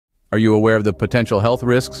Are you aware of the potential health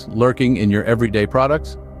risks lurking in your everyday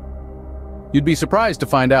products? You'd be surprised to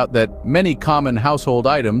find out that many common household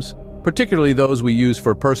items, particularly those we use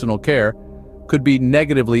for personal care, could be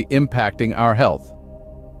negatively impacting our health.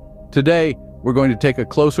 Today, we're going to take a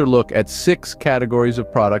closer look at 6 categories of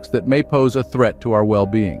products that may pose a threat to our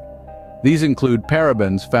well-being. These include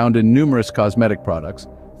parabens found in numerous cosmetic products,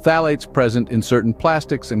 phthalates present in certain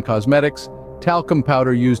plastics and cosmetics, talcum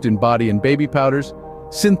powder used in body and baby powders,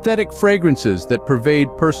 synthetic fragrances that pervade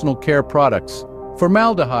personal care products,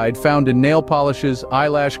 formaldehyde found in nail polishes,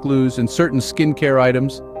 eyelash glues, and certain skincare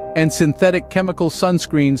items, and synthetic chemical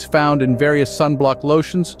sunscreens found in various sunblock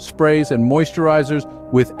lotions, sprays, and moisturizers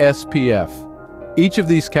with SPF. Each of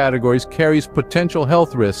these categories carries potential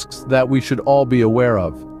health risks that we should all be aware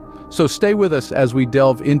of. So stay with us as we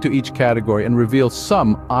delve into each category and reveal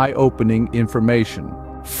some eye-opening information.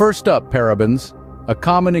 First up, parabens, a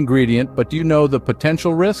common ingredient, but do you know the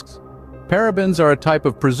potential risks? Parabens are a type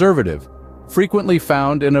of preservative, frequently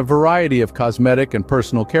found in a variety of cosmetic and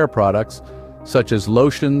personal care products, such as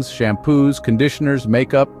lotions, shampoos, conditioners,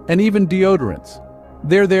 makeup, and even deodorants.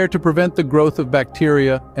 They're there to prevent the growth of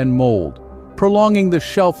bacteria and mold, prolonging the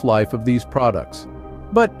shelf life of these products.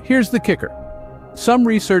 But here's the kicker. Some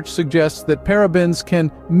research suggests that parabens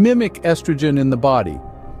can mimic estrogen in the body,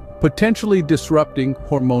 potentially disrupting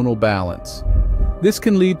hormonal balance. This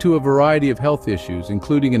can lead to a variety of health issues,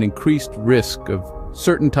 including an increased risk of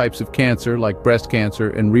certain types of cancer like breast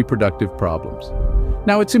cancer and reproductive problems.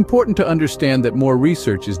 Now, it's important to understand that more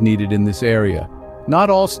research is needed in this area.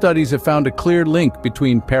 Not all studies have found a clear link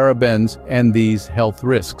between parabens and these health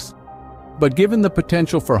risks. But given the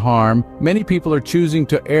potential for harm, many people are choosing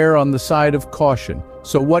to err on the side of caution.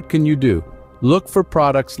 So what can you do? Look for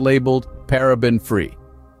products labeled paraben-free.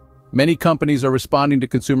 Many companies are responding to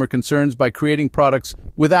consumer concerns by creating products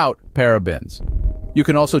without parabens. You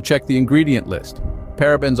can also check the ingredient list.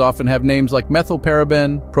 Parabens often have names like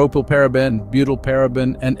methylparaben, propylparaben,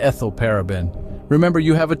 butylparaben, and ethylparaben. Remember,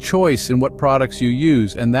 you have a choice in what products you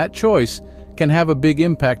use, and that choice can have a big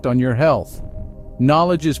impact on your health.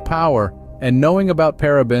 Knowledge is power, and knowing about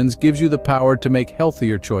parabens gives you the power to make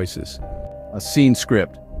healthier choices. A scene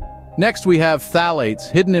script. Next, we have phthalates,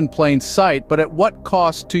 hidden in plain sight, but at what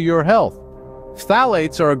cost to your health?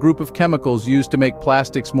 Phthalates are a group of chemicals used to make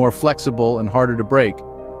plastics more flexible and harder to break.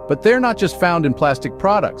 But they're not just found in plastic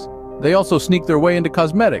products. They also sneak their way into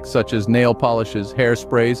cosmetics, such as nail polishes,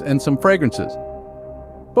 hairsprays, and some fragrances.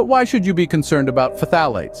 But why should you be concerned about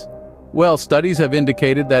phthalates? Well, studies have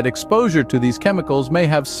indicated that exposure to these chemicals may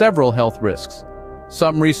have several health risks.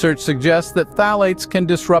 Some research suggests that phthalates can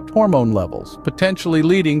disrupt hormone levels, potentially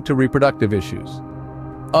leading to reproductive issues.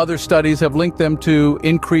 Other studies have linked them to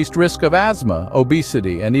increased risk of asthma,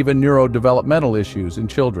 obesity, and even neurodevelopmental issues in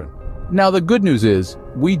children. Now, the good news is,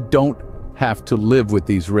 we don't have to live with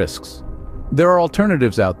these risks. There are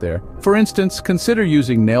alternatives out there. For instance, consider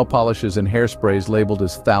using nail polishes and hairsprays labeled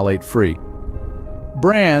as phthalate-free.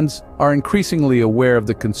 Brands are increasingly aware of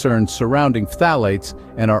the concerns surrounding phthalates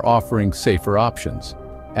and are offering safer options.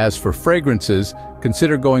 As for fragrances,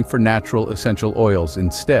 consider going for natural essential oils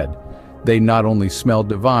instead. They not only smell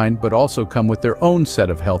divine, but also come with their own set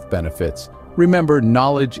of health benefits. Remember,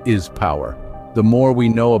 knowledge is power. The more we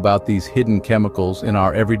know about these hidden chemicals in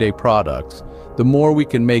our everyday products, the more we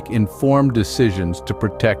can make informed decisions to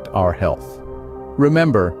protect our health.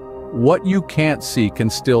 Remember, what you can't see can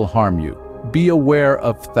still harm you. Be aware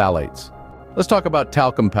of phthalates. Let's talk about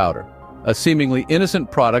talcum powder, a seemingly innocent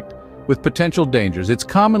product with potential dangers. It's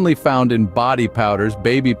commonly found in body powders,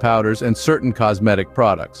 baby powders, and certain cosmetic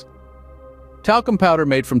products. Talcum powder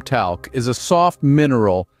made from talc is a soft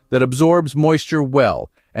mineral that absorbs moisture well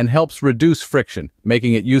and helps reduce friction,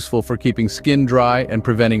 making it useful for keeping skin dry and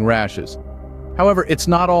preventing rashes. However, it's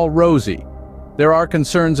not all rosy. There are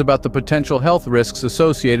concerns about the potential health risks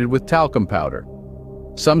associated with talcum powder.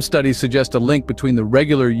 Some studies suggest a link between the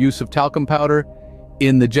regular use of talcum powder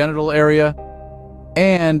in the genital area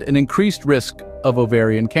and an increased risk of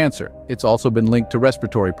ovarian cancer. It's also been linked to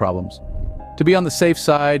respiratory problems. To be on the safe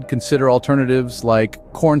side, consider alternatives like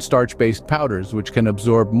cornstarch-based powders, which can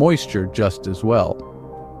absorb moisture just as well.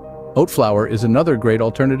 Oat flour is another great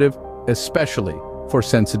alternative, especially for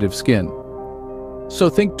sensitive skin. So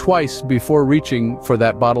think twice before reaching for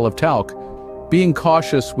that bottle of talc. Being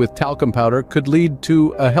cautious with talcum powder could lead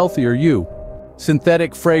to a healthier you.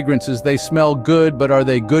 Synthetic fragrances, they smell good, but are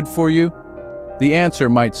they good for you? The answer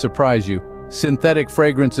might surprise you. Synthetic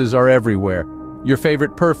fragrances are everywhere. Your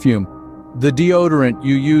favorite perfume, the deodorant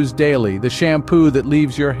you use daily, the shampoo that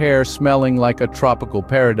leaves your hair smelling like a tropical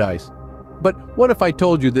paradise. But what if I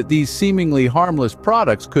told you that these seemingly harmless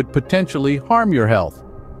products could potentially harm your health?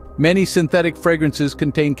 Many synthetic fragrances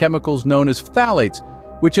contain chemicals known as phthalates,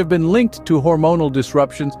 which have been linked to hormonal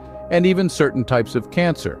disruptions and even certain types of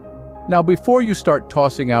cancer. Now, before you start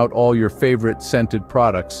tossing out all your favorite scented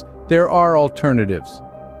products, there are alternatives.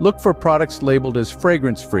 Look for products labeled as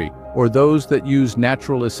fragrance-free or those that use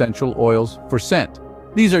natural essential oils for scent.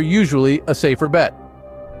 These are usually a safer bet.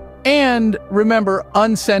 And remember,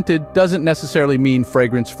 unscented doesn't necessarily mean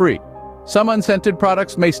fragrance-free. Some unscented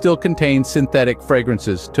products may still contain synthetic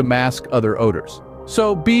fragrances to mask other odors.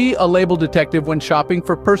 So be a label detective when shopping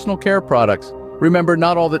for personal care products. Remember,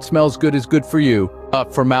 not all that smells good is good for you.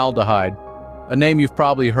 Formaldehyde, a name you've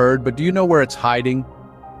probably heard, but do you know where it's hiding?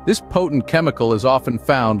 This potent chemical is often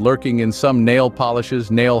found lurking in some nail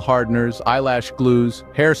polishes, nail hardeners, eyelash glues,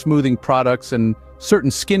 hair smoothing products, and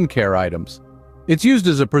certain skincare items. It's used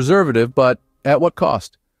as a preservative, but at what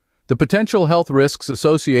cost? The potential health risks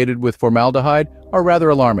associated with formaldehyde are rather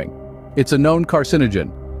alarming. It's a known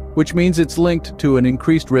carcinogen, which means it's linked to an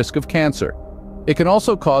increased risk of cancer. It can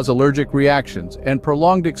also cause allergic reactions, and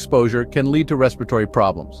prolonged exposure can lead to respiratory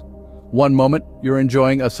problems. One moment, you're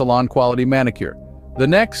enjoying a salon-quality manicure. The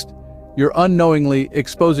next, you're unknowingly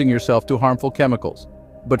exposing yourself to harmful chemicals.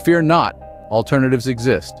 But fear not, alternatives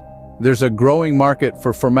exist. There's a growing market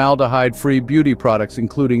for formaldehyde-free beauty products,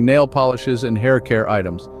 including nail polishes and hair care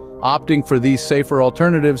items. Opting for these safer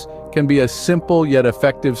alternatives can be a simple yet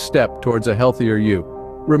effective step towards a healthier you.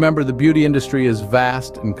 Remember, the beauty industry is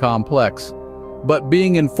vast and complex, but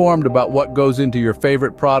being informed about what goes into your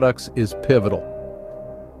favorite products is pivotal.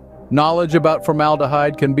 Knowledge about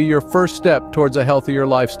formaldehyde can be your first step towards a healthier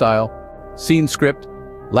lifestyle. Scene script.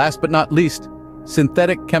 Last but not least,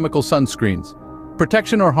 synthetic chemical sunscreens.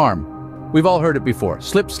 Protection or harm? We've all heard it before.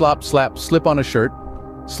 Slip, slop, slap, slip on a shirt,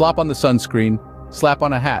 slop on the sunscreen, slap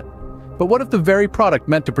on a hat. But what if the very product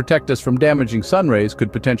meant to protect us from damaging sun rays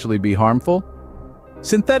could potentially be harmful?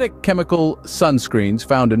 Synthetic chemical sunscreens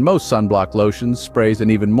found in most sunblock lotions, sprays,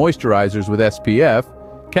 and even moisturizers with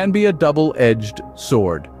SPF can be a double-edged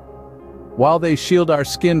sword. While they shield our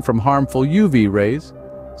skin from harmful UV rays,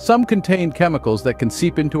 some contain chemicals that can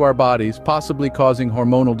seep into our bodies, possibly causing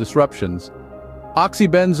hormonal disruptions.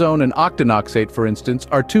 Oxybenzone and octinoxate, for instance,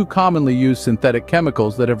 are two commonly used synthetic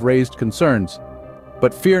chemicals that have raised concerns.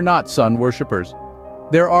 But fear not, sun worshippers.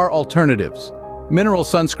 There are alternatives. Mineral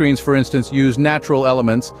sunscreens, for instance, use natural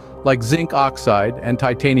elements like zinc oxide and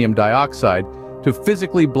titanium dioxide to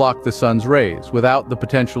physically block the sun's rays without the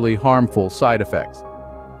potentially harmful side effects.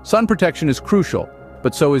 Sun protection is crucial,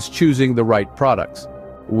 but so is choosing the right products.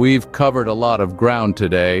 We've covered a lot of ground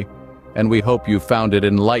today, and we hope you found it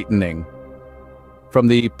enlightening. From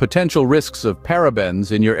the potential risks of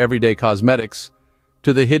parabens in your everyday cosmetics,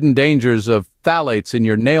 to the hidden dangers of phthalates in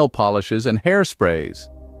your nail polishes and hairsprays,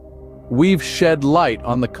 we've shed light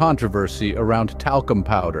on the controversy around talcum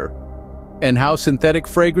powder and how synthetic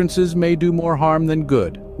fragrances may do more harm than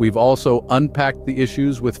good. We've also unpacked the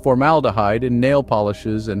issues with formaldehyde in nail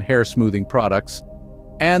polishes and hair smoothing products,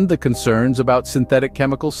 and the concerns about synthetic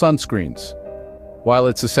chemical sunscreens. While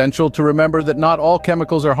it's essential to remember that not all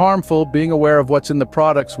chemicals are harmful, being aware of what's in the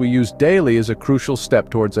products we use daily is a crucial step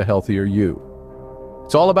towards a healthier you.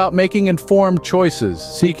 It's all about making informed choices,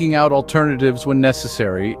 seeking out alternatives when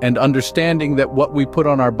necessary, and understanding that what we put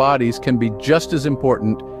on our bodies can be just as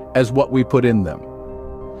important as what we put in them.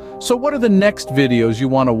 So what are the next videos you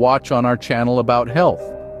want to watch on our channel about health?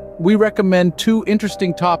 We recommend 2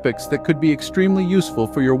 interesting topics that could be extremely useful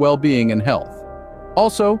for your well-being and health.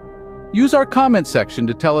 Also, use our comment section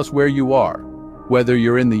to tell us where you are. Whether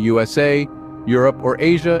you're in the USA, Europe, or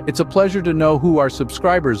Asia, it's a pleasure to know who our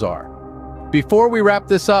subscribers are. Before we wrap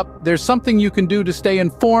this up, there's something you can do to stay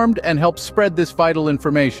informed and help spread this vital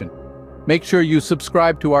information. Make sure you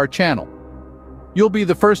subscribe to our channel. You'll be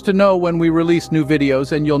the first to know when we release new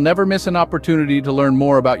videos, and you'll never miss an opportunity to learn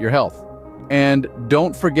more about your health. And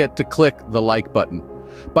don't forget to click the like button.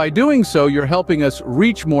 By doing so, you're helping us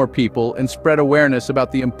reach more people and spread awareness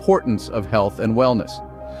about the importance of health and wellness.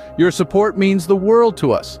 Your support means the world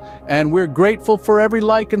to us, and we're grateful for every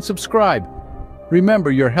like and subscribe.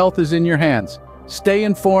 Remember, your health is in your hands. Stay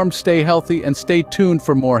informed, stay healthy, and stay tuned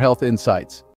for more health insights.